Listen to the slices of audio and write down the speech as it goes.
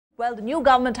Well, the new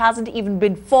government hasn't even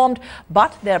been formed,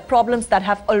 but there are problems that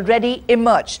have already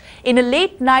emerged. In a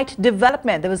late-night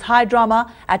development, there was high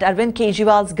drama at Arvind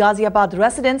Kejriwal's Ghaziabad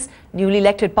residence. Newly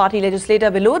elected party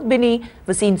legislator Vinod Binny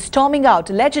was seen storming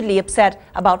out, allegedly upset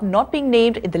about not being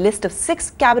named in the list of 6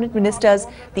 cabinet ministers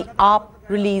the AAP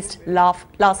released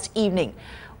last evening.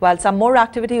 While some more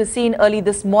activity was seen early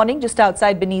this morning just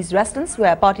outside Binny's residence,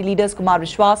 where party leaders Kumar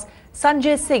Vishwas,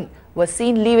 Sanjay Singh were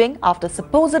seen leaving after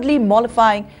supposedly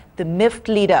mollifying the miffed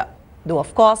leader, though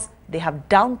of course they have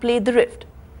downplayed the rift.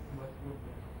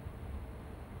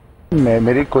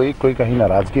 मेरी कोई कहीं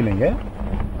नाराजगी नहीं है।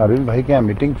 अरविंद भाई के यहाँ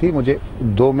meeting थी, मुझे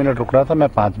 2 मिनट रुकना था, मैं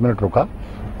 5 मिनट रुका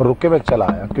और रुक के मैं चला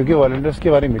आया क्योंकि वॉलंटियर्स की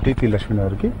हमारी मीटिंग थी लक्ष्मी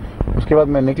नगर की। उसके बाद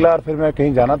मैं निकला और फिर मैं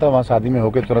कहीं जाना था, वहाँ शादी में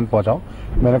होकर तुरंत पहुँचा हूँ।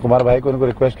 मैंने कुमार भाई को उनको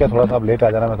रिक्वेस्ट किया थोड़ा सा आप लेट आ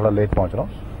जाना, मैं थोड़ा लेट पहुँच रहा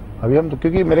हूँ। अभी हम तो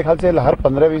क्योंकि मेरे ख्याल से हर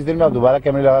 15-20 दिन में आप दोबारा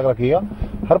कैमरे लगा रखिएगा,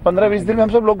 हर 15-20 दिन में हम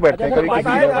सब लोग बैठते हैं।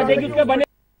 कभी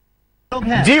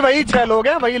जी वही 6 लोग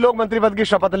हैं, वही लोग मंत्री पद की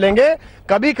शपथ लेंगे।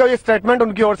 कभी कोई स्टेटमेंट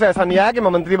उनकी ओर से ऐसा नहीं आया कि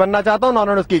मैं मंत्री बनना चाहता हूं, ना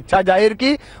उन्होंने उसकी इच्छा जाहिर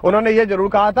की। उन्होंने ये जरूर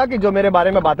कहा था कि जो मेरे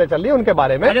बारे में बातें चल रही है उनके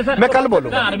बारे में मैं कल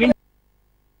बोलूंगा।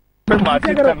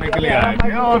 बातचीत करने के लिए आए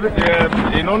थे और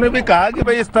इन्होंने भी कहा कि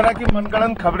भाई इस तरह की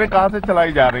मनगढ़ंत खबरें कहां से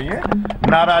चलाई जा रही हैं,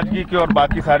 नाराजगी की और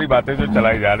बाकी सारी बातें जो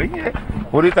चलाई जा रही हैं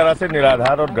पूरी तरह से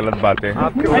निराधार और गलत बातें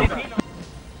हैं।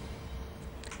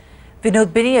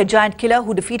 Vinod Binny, a giant killer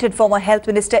who defeated former Health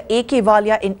Minister A.K.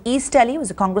 Walia in East Delhi,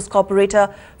 was a Congress corporator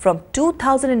from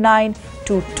 2009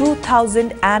 to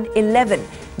 2011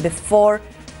 before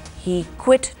he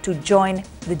quit to join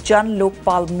the Jan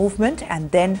Lokpal movement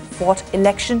and then fought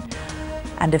election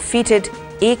and defeated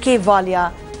A.K.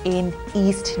 Walia in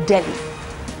East Delhi.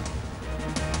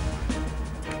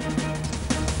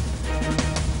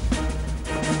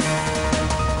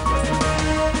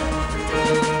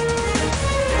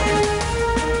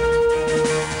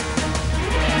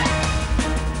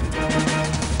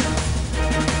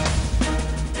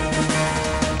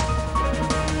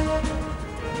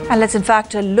 And let's in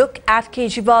fact look at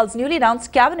Kejriwal's newly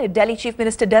announced cabinet. Delhi Chief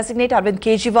Minister designate Arvind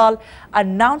Kejriwal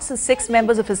announced the 6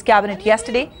 members of his cabinet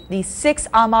yesterday. These 6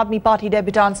 Aam Aadmi Party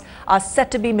debutants are set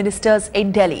to be ministers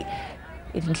in Delhi.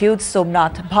 It includes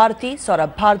Somnath Bharti,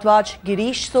 Saurabh Bhardwaj,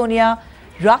 Girish Sonia,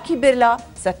 Rakhi Birla,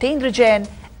 Satyendra Jain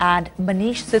and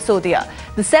Manish Sisodia.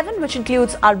 The 7, which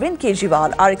includes Arvind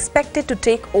Kejriwal, are expected to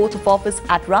take oath of office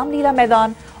at Ramleela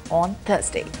Maidan on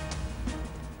Thursday.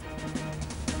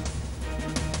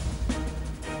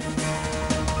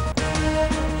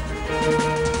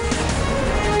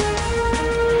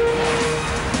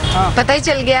 पता ही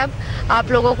चल गया अब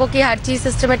आप लोगों को कि हर चीज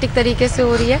systematic तरीके से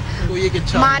हो रही है। तो ये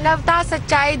मानवता,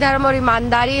 सच्चाई, धर्म और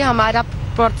ईमानदारी हमारा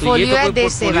पोर्टफोलियो है।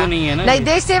 देश सेवा नहीं,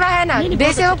 देश सेवा है ना,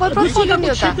 देश सेवा कोई पोर्टफोलियो नहीं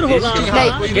होता।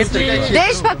 नहीं,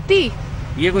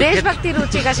 देशभक्ति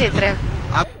रुचि का क्षेत्र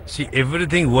है। See,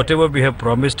 everything whatever we have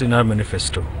promised in our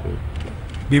manifesto,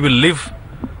 we will live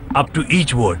up to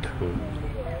each word.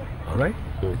 All right?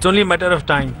 It's only a matter of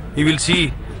time. We will see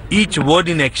each word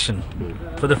in action.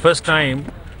 For the first time,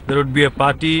 there would be a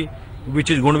party which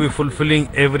is going to be fulfilling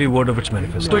every word of its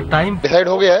manifesto. कोई time decide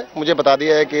हो गया है, मुझे बता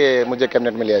दिया है कि मुझे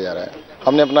कैबिनेट में लिया जा रहा है।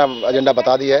 हमने अपना एजेंडा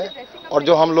बता दिया है और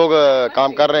जो हम लोग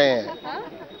काम कर रहे हैं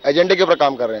एजेंडे के ऊपर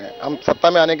काम कर रहे हैं। हम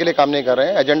सत्ता में आने के लिए काम नहीं कर रहे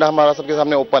हैं। एजेंडा हमारा सबके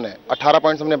सामने ओपन है। 18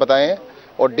 पॉइंट्स हमने बताए हैं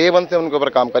और डे 1 से उनके ऊपर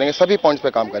काम करेंगे। सभी पॉइंट्स पे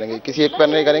काम करेंगे, किसी एक पर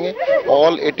नहीं करेंगे।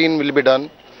 All 18 will be done.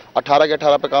 18 के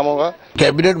 18 पे काम होगा।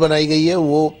 कैबिनेट बनाई गई है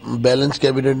वो बैलेंस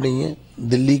कैबिनेट नहीं है।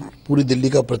 पूरी दिल्ली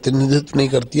का प्रतिनिधित्व नहीं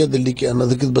करती है। दिल्ली के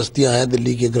अनधिकृत बस्तियां हैं,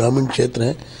 दिल्ली के ग्रामीण क्षेत्र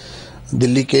हैं,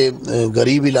 दिल्ली के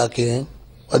गरीब इलाके हैं,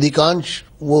 अधिकांश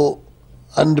वो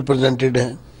अनरिप्रेजेंटेड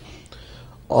हैं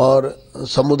और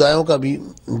समुदायों का भी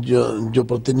जो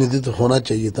प्रतिनिधित्व होना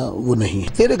चाहिए था वो नहीं है।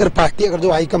 फिर अगर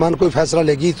जो हाईकमान कोई फैसला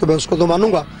लेगी तो मैं उसको तो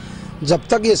मानूंगा। जब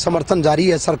तक ये समर्थन जारी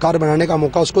है, सरकार बनाने का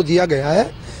मौका उसको दिया गया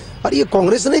है और ये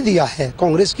कांग्रेस ने दिया है।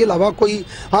 कांग्रेस के अलावा कोई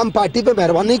आम पार्टी पे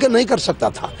मेहरबानी नहीं कर सकता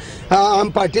था। आम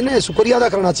पार्टी ने शुक्रिया अदा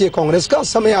करना चाहिए कांग्रेस का।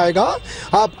 समय आएगा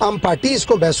आप आम पार्टी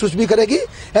इसको महसूस भी करेगी,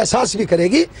 एहसास भी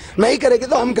करेगी। नहीं करेगी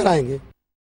तो हम कराएंगे।